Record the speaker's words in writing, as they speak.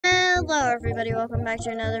Hello everybody, welcome back to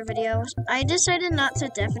another video. I decided not to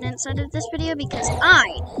definite set of this video because I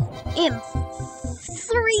am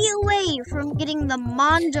 3 away from getting the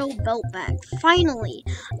Mondo belt back. Finally.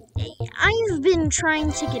 I've been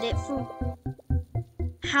trying to get it for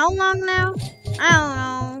how long now? I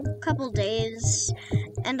don't know, a couple days.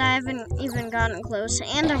 And I haven't even gotten close,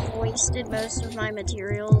 and I've wasted most of my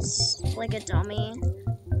materials like a dummy.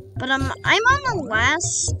 But I'm on the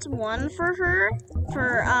last one for her,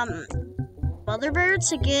 for Motherbear,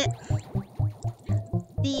 to get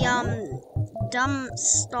the dumb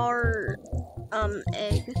star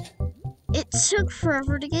egg. It took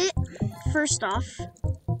forever to get, first off.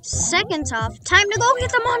 Second off, time to go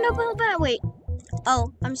get the Mondo belt back. Wait.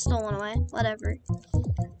 Oh, I'm stolen away. Whatever.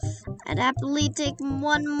 I'd happily take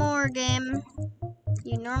one more game.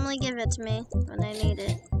 You normally give it to me when I need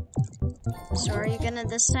it. So are you gonna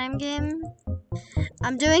this time, game?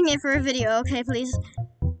 I'm doing it for a video, okay, please.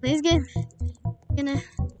 Please, game. Gonna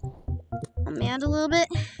help me out a little bit.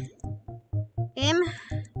 Game?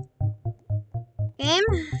 Game?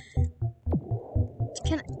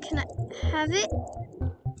 Can I have it?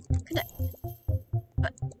 Could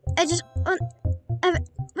I just want have it,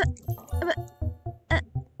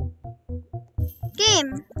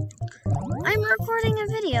 game. I'm recording a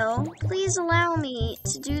video. Please allow me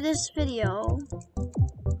to do this video.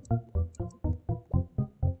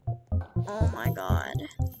 Oh my god.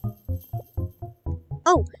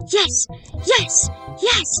 Oh, yes! Yes!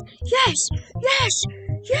 Yes! Yes! Yes!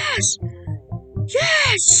 Yes!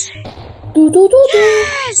 Yes!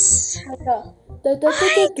 Yes! I got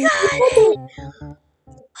it!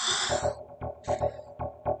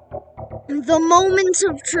 The moment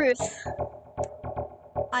of truth.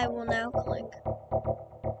 I will now click.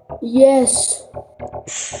 Yes.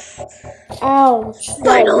 Ouch.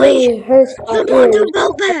 Finally! Really hurts my The Mondo ears.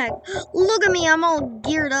 belt bag! Look at me, I'm all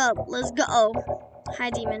geared up. Let's go. Hi,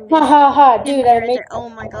 demon. Ha ha ha, dude, I made Oh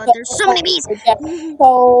my god, there's so many bees!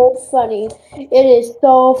 so funny. It is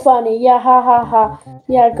so funny. Yeah, ha ha ha.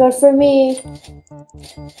 Yeah, good for me.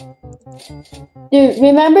 Dude,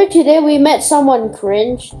 remember today we met someone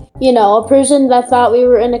cringe? You know, a person that thought we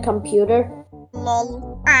were in a computer.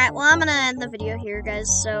 Lol. Alright, well, I'm gonna end the video here, guys.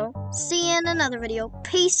 So, see you in another video.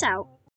 Peace out.